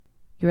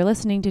You're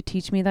listening to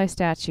Teach Me Thy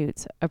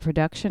Statutes, a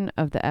production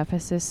of the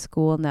Ephesus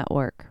School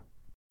Network.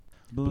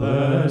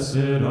 Blessed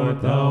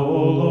art thou,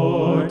 O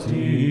Lord,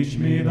 teach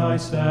me thy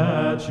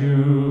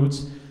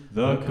statutes.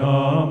 The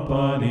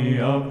company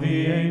of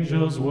the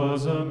angels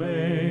was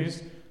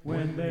amazed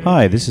when they...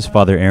 Hi, this is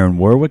Father Aaron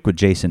Warwick with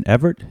Jason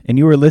Everett, and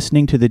you are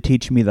listening to the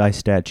Teach Me Thy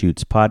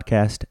Statutes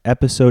podcast,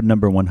 episode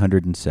number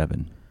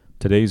 107.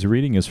 Today's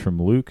reading is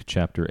from Luke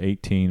chapter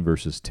 18,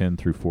 verses 10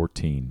 through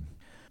 14.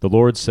 The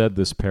Lord said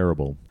this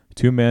parable.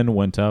 2 men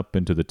went up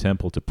into the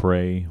temple to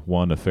pray,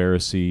 one a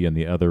Pharisee and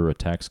the other a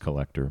tax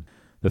collector.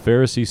 The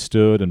Pharisee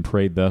stood and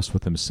prayed thus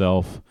with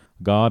himself,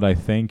 God, I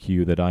thank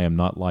you that I am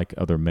not like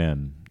other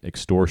men,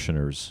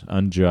 extortioners,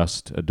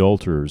 unjust,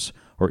 adulterers,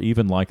 or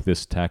even like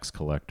this tax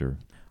collector.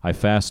 I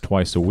fast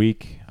twice a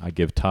week, I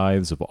give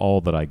tithes of all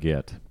that I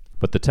get.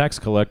 But the tax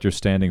collector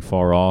standing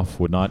far off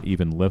would not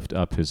even lift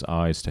up his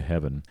eyes to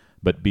heaven,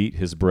 but beat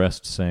his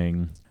breast,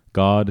 saying,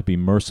 God, be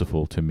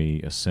merciful to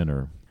me, a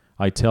sinner.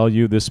 I tell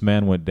you, this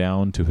man went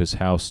down to his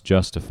house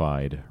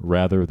justified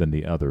rather than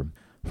the other.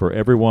 For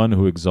everyone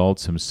who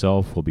exalts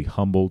himself will be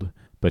humbled,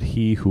 but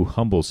he who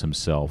humbles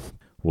himself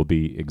will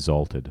be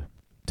exalted.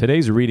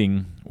 Today's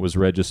reading was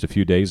read just a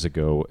few days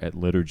ago at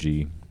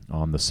liturgy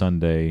on the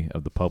Sunday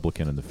of the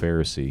Publican and the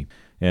Pharisee.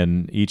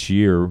 And each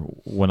year,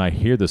 when I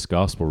hear this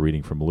gospel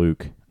reading from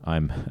Luke,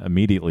 I'm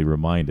immediately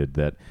reminded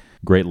that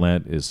Great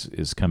Lent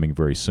is coming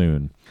very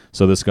soon.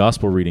 So this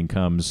gospel reading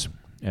comes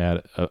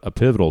at a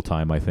pivotal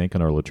time, I think,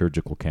 in our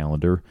liturgical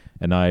calendar,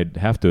 and I'd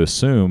have to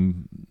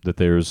assume that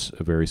there's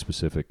a very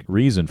specific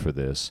reason for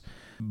this.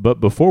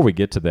 But before we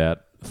get to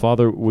that,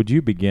 Father, would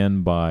you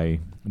begin by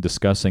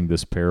discussing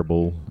this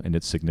parable and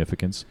its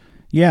significance?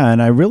 Yeah,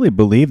 and I really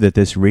believe that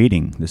this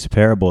reading, this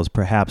parable, is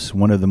perhaps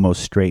one of the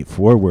most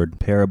straightforward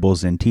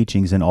parables and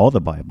teachings in all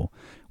the Bible.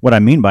 What I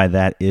mean by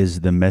that is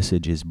the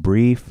message is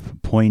brief,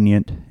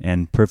 poignant,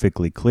 and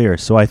perfectly clear.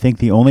 So I think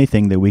the only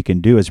thing that we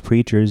can do as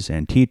preachers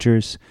and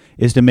teachers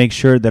is to make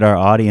sure that our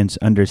audience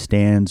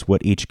understands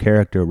what each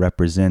character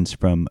represents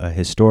from a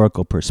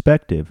historical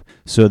perspective,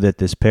 so that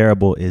this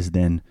parable is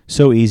then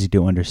so easy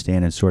to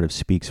understand and sort of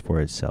speaks for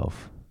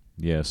itself.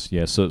 Yes.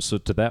 So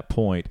to that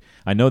point,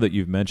 I know that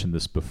you've mentioned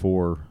this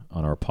before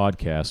on our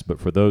podcast, but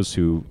for those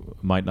who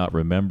might not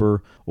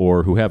remember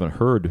or who haven't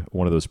heard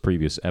one of those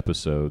previous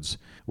episodes,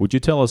 would you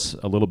tell us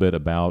a little bit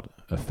about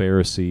a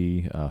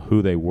Pharisee,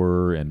 who they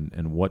were,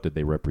 and what did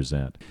they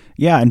represent?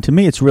 Yeah, and to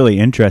me it's really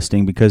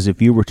interesting because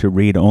if you were to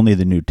read only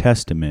the New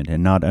Testament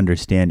and not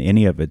understand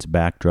any of its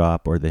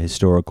backdrop or the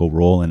historical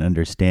role and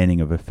understanding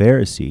of a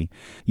Pharisee,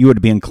 you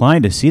would be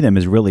inclined to see them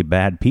as really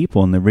bad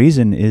people. And the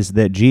reason is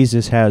that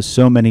Jesus has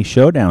so many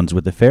showdowns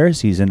with the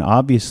Pharisees, and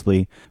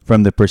obviously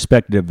from the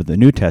perspective of the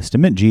New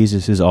Testament,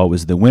 Jesus is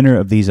always the winner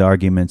of these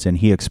arguments, and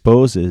he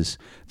exposes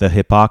the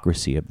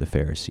hypocrisy of the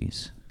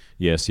Pharisees.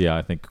 Yes,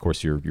 I think, of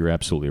course, you're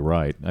absolutely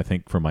right. I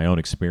think from my own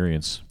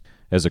experience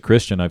as a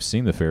Christian, I've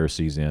seen the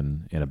Pharisees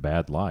in a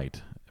bad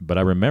light. But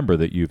I remember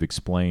that you've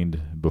explained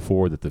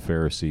before that the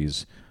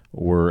Pharisees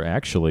were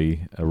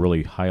actually a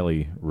really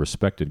highly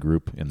respected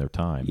group in their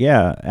time.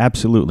 Yeah,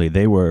 absolutely.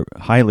 They were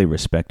highly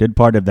respected.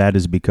 Part of that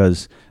is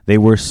because they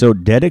were so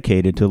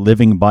dedicated to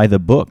living by the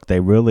book.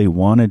 They really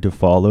wanted to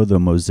follow the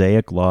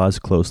Mosaic law as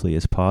closely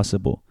as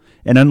possible.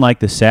 And unlike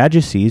the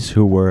Sadducees,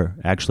 who were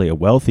actually a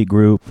wealthy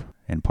group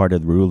and part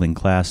of the ruling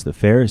class, the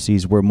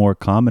Pharisees were more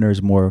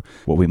commoners, more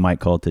what we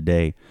might call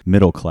today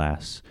middle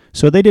class.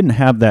 So they didn't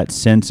have that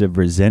sense of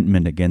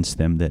resentment against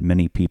them that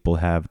many people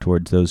have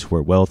towards those who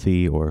are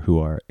wealthy or who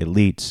are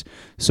elites.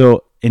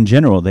 So in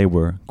general, they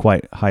were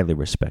quite highly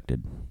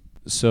respected.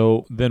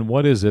 So then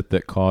what is it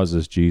that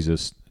causes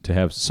Jesus to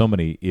have so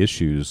many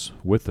issues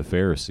with the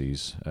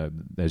Pharisees?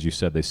 As you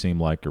said, they seem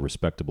like a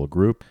respectable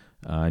group.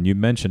 And you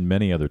mentioned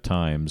many other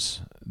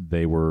times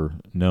they were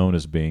known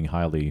as being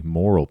highly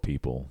moral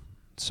people.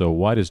 So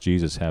why does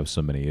Jesus have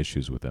so many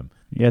issues with them?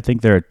 Yeah, I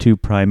think there are 2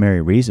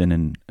 primary reasons,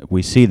 and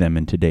we see them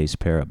in today's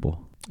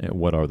parable.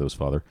 What are those,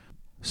 Father?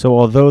 So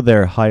although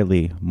they're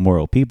highly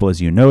moral people,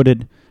 as you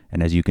noted,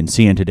 and as you can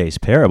see in today's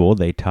parable,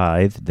 they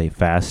tithed, they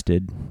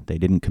fasted, they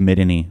didn't commit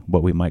any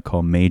what we might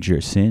call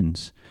major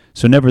sins.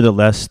 So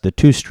nevertheless, the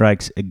 2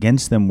 strikes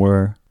against them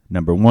were,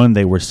 number 1,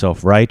 they were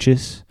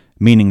self-righteous,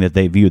 meaning that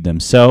they viewed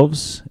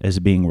themselves as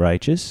being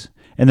righteous.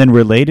 And then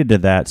related to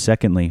that,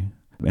 secondly,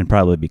 and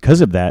probably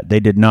because of that, they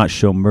did not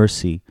show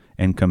mercy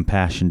and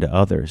compassion to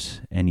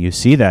others. And you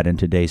see that in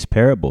today's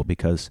parable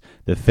because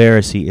the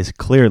Pharisee is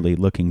clearly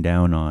looking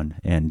down on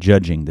and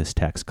judging this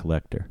tax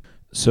collector.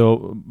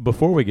 So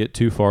before we get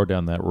too far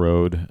down that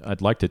road,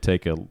 I'd like to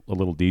take a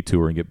little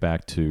detour and get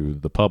back to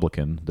the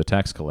publican, the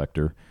tax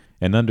collector,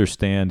 and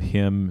understand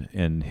him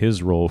and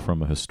his role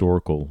from a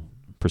historical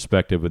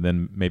perspective, and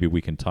then maybe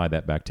we can tie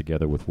that back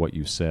together with what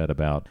you said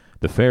about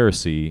the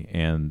Pharisee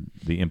and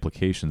the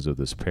implications of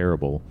this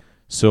parable.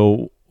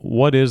 So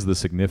what is the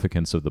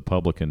significance of the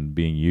publican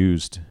being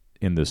used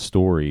in this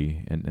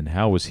story, and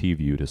how was he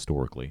viewed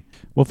historically?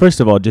 Well, first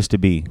of all, just to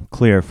be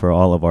clear for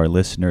all of our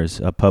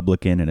listeners, a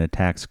publican and a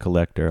tax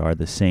collector are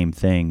the same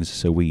things,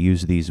 so we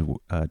use these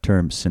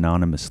terms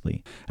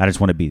synonymously. I just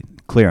want to be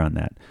clear on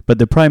that. But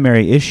the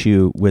primary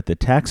issue with the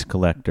tax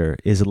collector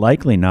is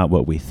likely not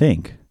what we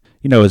think.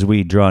 You know, as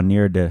we draw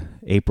near to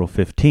April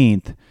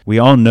 15th, we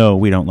all know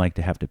we don't like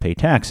to have to pay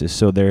taxes.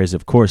 So there is,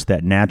 of course,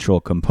 that natural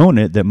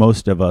component that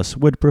most of us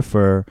would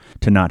prefer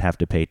to not have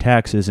to pay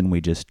taxes, and we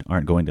just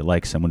aren't going to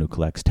like someone who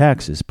collects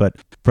taxes. But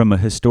from a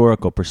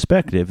historical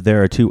perspective,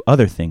 there are two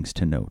other things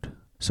to note.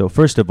 So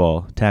first of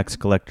all, tax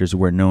collectors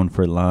were known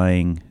for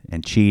lying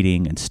and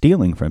cheating and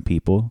stealing from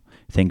people.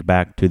 Think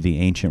back to the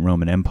ancient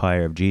Roman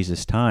Empire of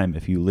Jesus' time.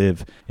 If you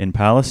live in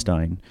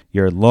Palestine,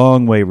 you're a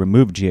long way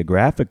removed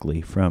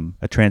geographically from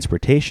a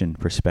transportation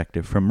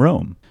perspective from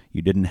Rome.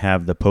 You didn't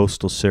have the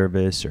postal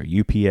service or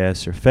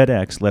UPS or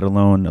FedEx, let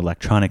alone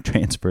electronic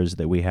transfers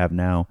that we have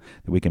now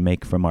that we can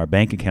make from our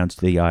bank accounts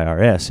to the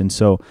IRS. And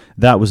so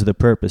that was the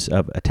purpose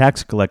of a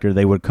tax collector.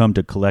 They would come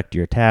to collect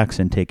your tax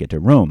and take it to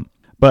Rome.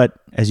 But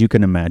as you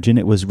can imagine,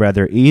 it was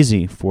rather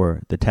easy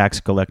for the tax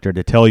collector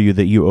to tell you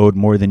that you owed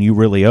more than you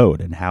really owed,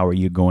 and how are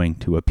you going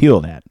to appeal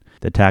that?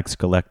 The tax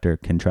collector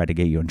can try to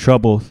get you in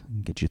trouble,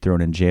 get you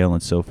thrown in jail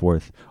and so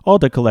forth, all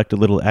to collect a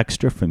little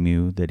extra from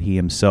you that he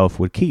himself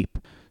would keep.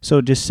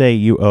 So just say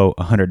you owe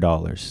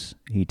 $100.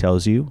 He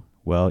tells you,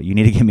 well, you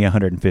need to give me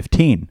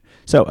 $115.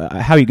 So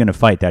how are you going to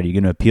fight that? Are you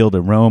going to appeal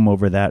to Rome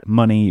over that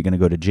money? You're going to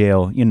go to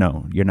jail? You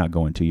know, you're not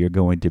going to. You're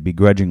going to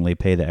begrudgingly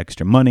pay the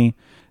extra money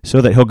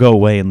so that he'll go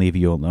away and leave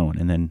you alone.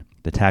 And then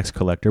the tax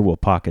collector will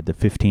pocket the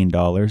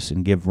 $15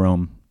 and give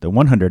Rome the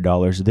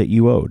 $100 that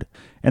you owed.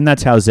 And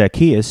that's how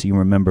Zacchaeus, you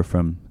remember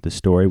from the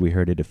story, we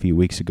heard it a few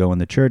weeks ago in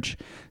the church,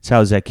 it's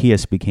how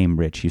Zacchaeus became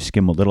rich. You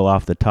skim a little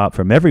off the top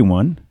from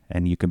everyone,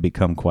 and you can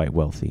become quite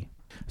wealthy.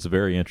 It's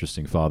very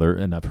interesting, Father,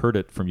 and I've heard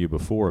it from you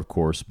before, of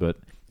course, but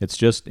it's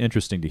just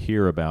interesting to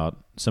hear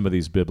about some of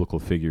these biblical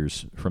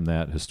figures from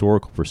that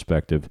historical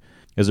perspective,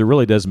 as it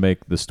really does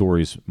make the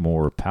stories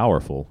more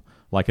powerful.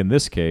 Like in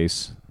this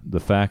case, the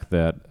fact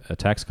that a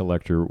tax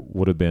collector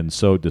would have been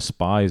so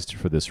despised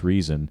for this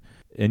reason,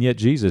 and yet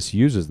Jesus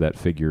uses that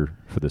figure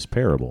for this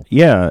parable.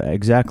 Yeah,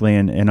 exactly.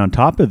 And on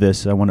top of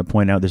this, I want to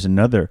point out there's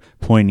another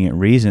poignant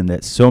reason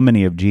that so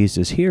many of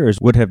Jesus' hearers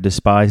would have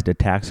despised a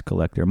tax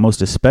collector,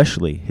 most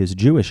especially his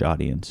Jewish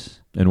audience.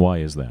 And why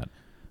is that?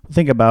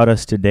 Think about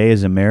us today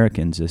as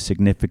Americans. A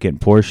significant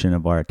portion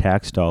of our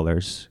tax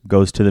dollars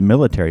goes to the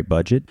military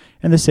budget,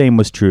 and the same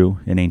was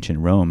true in ancient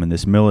Rome. And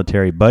this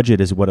military budget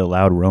is what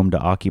allowed Rome to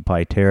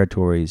occupy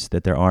territories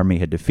that their army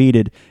had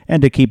defeated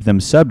and to keep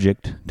them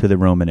subject to the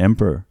Roman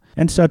emperor.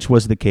 And such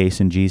was the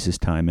case in Jesus'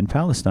 time in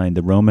Palestine.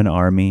 The Roman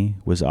army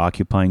was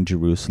occupying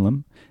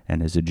Jerusalem,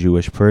 and as a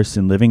Jewish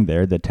person living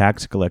there, the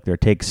tax collector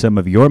takes some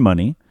of your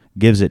money,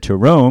 gives it to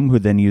Rome, who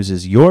then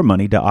uses your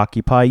money to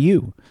occupy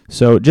you.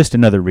 So just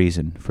another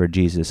reason for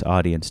Jesus'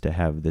 audience to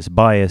have this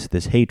bias,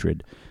 this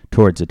hatred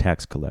towards a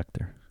tax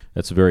collector.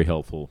 That's a very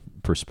helpful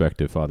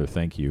perspective, Father.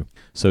 Thank you.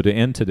 So to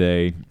end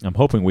today, I'm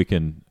hoping we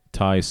can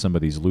tie some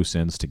of these loose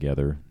ends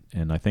together,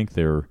 and I think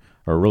there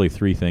are really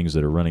three things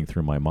that are running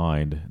through my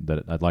mind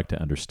that I'd like to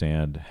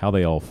understand how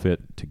they all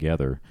fit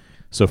together.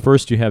 So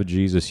first, you have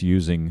Jesus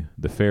using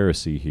the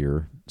Pharisee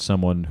here,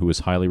 someone who is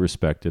highly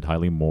respected,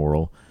 highly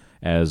moral,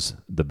 as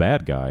the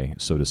bad guy,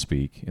 so to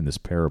speak, in this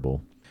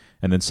parable.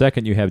 And then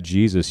second, you have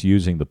Jesus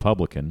using the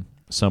publican,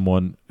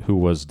 someone who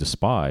was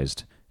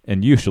despised,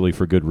 and usually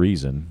for good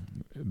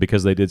reason,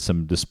 because they did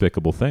some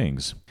despicable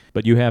things.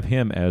 But you have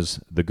him as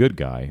the good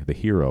guy, the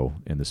hero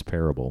in this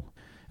parable.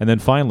 And then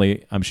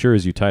finally, I'm sure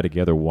as you tie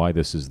together why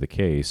this is the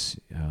case,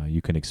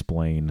 you can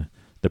explain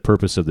the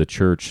purpose of the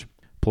church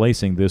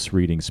placing this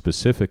reading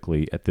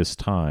specifically at this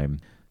time,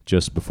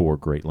 just before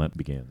Great Lent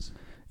begins.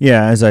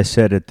 Yeah, as I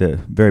said at the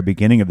very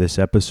beginning of this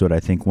episode,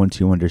 I think once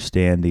you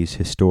understand these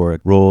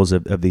historic roles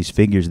of these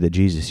figures that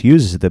Jesus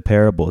uses, the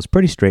parable is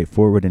pretty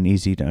straightforward and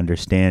easy to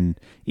understand,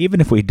 even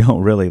if we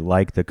don't really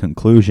like the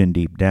conclusion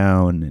deep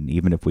down, and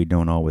even if we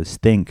don't always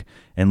think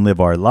and live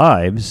our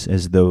lives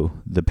as though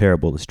the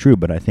parable is true.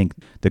 But I think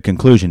the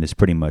conclusion is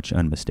pretty much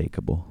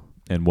unmistakable.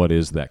 And what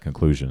is that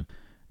conclusion?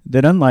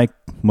 That unlike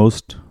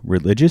most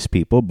religious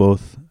people,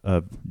 both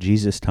of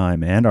Jesus'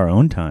 time and our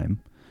own time,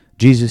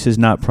 Jesus is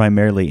not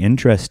primarily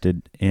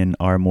interested in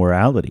our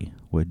morality.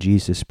 What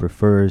Jesus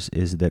prefers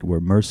is that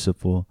we're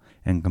merciful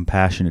and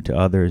compassionate to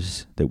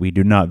others, that we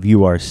do not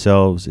view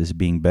ourselves as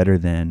being better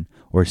than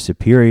or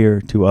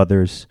superior to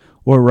others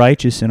or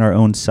righteous in our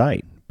own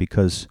sight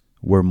because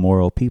we're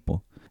moral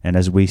people. And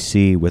as we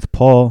see with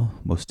Paul,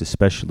 most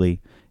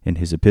especially in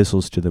his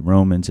epistles to the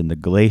Romans and the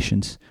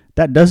Galatians,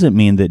 that doesn't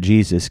mean that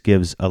Jesus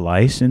gives a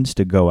license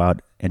to go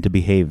out and to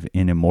behave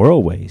in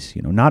immoral ways.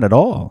 Not at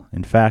all.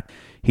 In fact,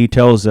 he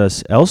tells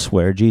us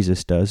elsewhere,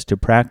 Jesus does, to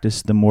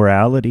practice the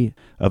morality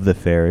of the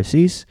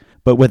Pharisees,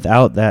 but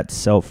without that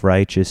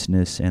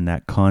self-righteousness and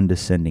that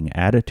condescending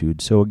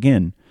attitude. So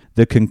again,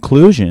 the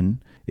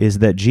conclusion is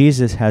that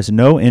Jesus has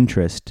no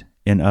interest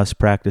in us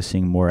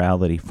practicing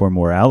morality for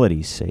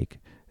morality's sake.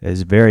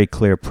 His very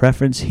clear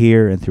preference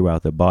here and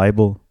throughout the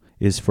Bible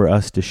is for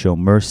us to show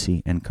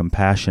mercy and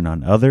compassion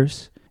on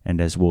others.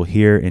 And as we'll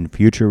hear in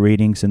future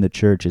readings in the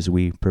church as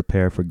we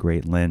prepare for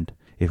Great Lent,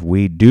 if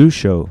we do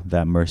show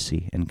that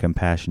mercy and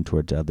compassion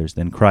towards others,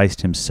 then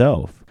Christ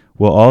himself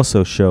will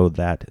also show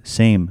that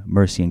same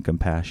mercy and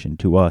compassion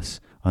to us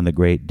on the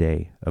great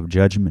day of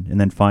judgment. And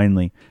then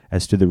finally,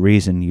 as to the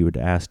reason you had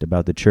asked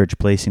about the church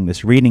placing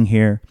this reading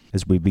here,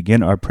 as we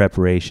begin our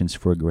preparations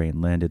for Great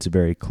Lent, it's a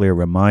very clear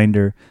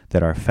reminder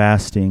that our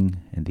fasting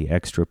and the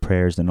extra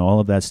prayers and all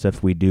of that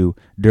stuff we do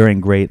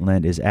during Great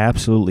Lent is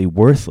absolutely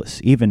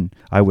worthless, even,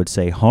 I would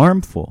say,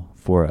 harmful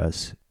for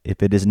us,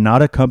 if it is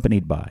not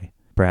accompanied by,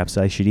 perhaps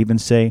I should even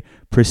say,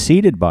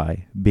 preceded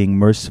by, being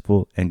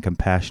merciful and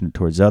compassionate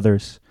towards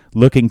others,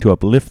 looking to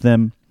uplift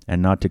them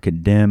and not to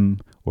condemn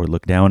or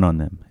look down on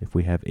them. If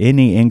we have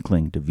any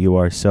inkling to view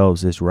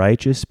ourselves as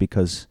righteous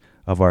because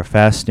of our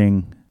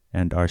fasting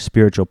and our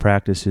spiritual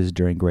practices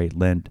during Great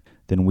Lent,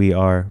 then we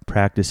are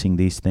practicing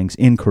these things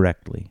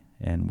incorrectly,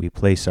 and we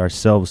place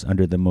ourselves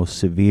under the most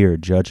severe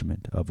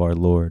judgment of our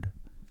Lord.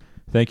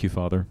 Thank you,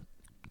 Father.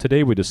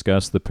 Today we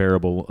discuss the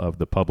parable of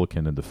the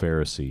publican and the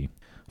Pharisee.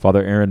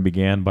 Father Aaron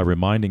began by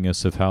reminding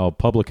us of how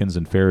publicans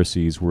and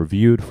Pharisees were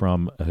viewed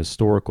from a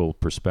historical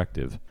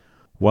perspective.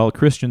 While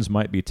Christians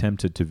might be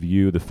tempted to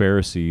view the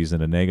Pharisees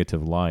in a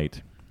negative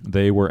light,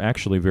 they were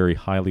actually very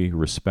highly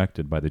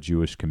respected by the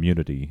Jewish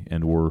community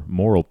and were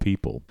moral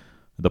people.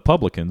 The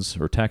publicans,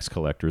 or tax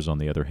collectors, on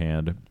the other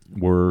hand,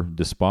 were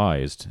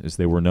despised as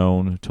they were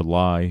known to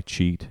lie,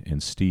 cheat,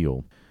 and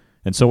steal.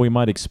 And so we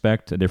might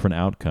expect a different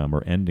outcome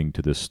or ending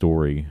to this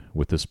story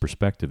with this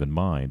perspective in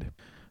mind.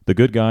 The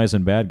good guys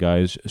and bad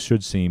guys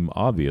should seem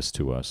obvious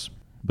to us,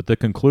 but the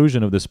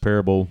conclusion of this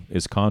parable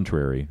is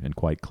contrary and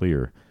quite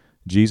clear.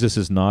 Jesus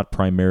is not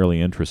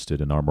primarily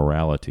interested in our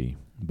morality,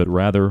 but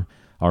rather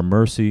our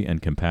mercy and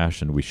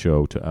compassion we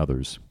show to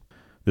others.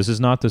 This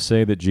is not to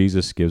say that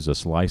Jesus gives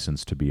us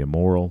license to be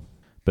immoral,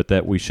 but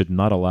that we should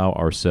not allow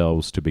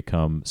ourselves to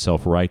become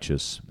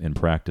self-righteous in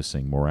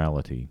practicing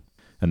morality.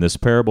 And this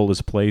parable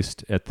is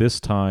placed at this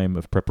time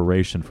of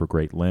preparation for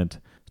Great Lent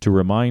to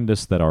remind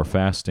us that our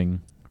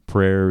fasting,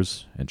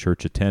 prayers, and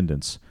church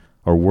attendance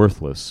are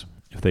worthless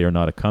if they are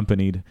not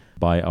accompanied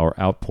by our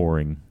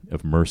outpouring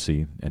of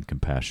mercy and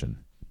compassion.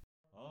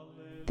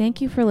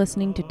 Thank you for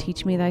listening to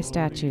Teach Me Thy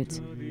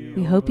Statutes.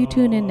 We hope you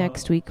tune in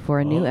next week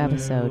for a new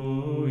episode.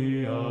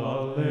 Alleluia,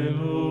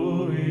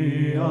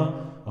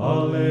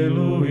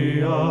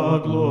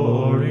 alleluia,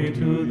 glory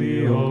to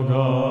thee, O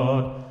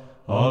God.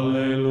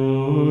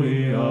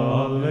 Alleluia,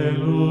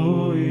 alleluia,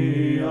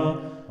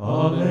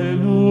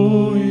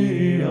 alleluia,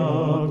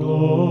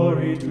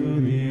 glory to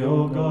thee,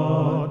 O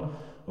God.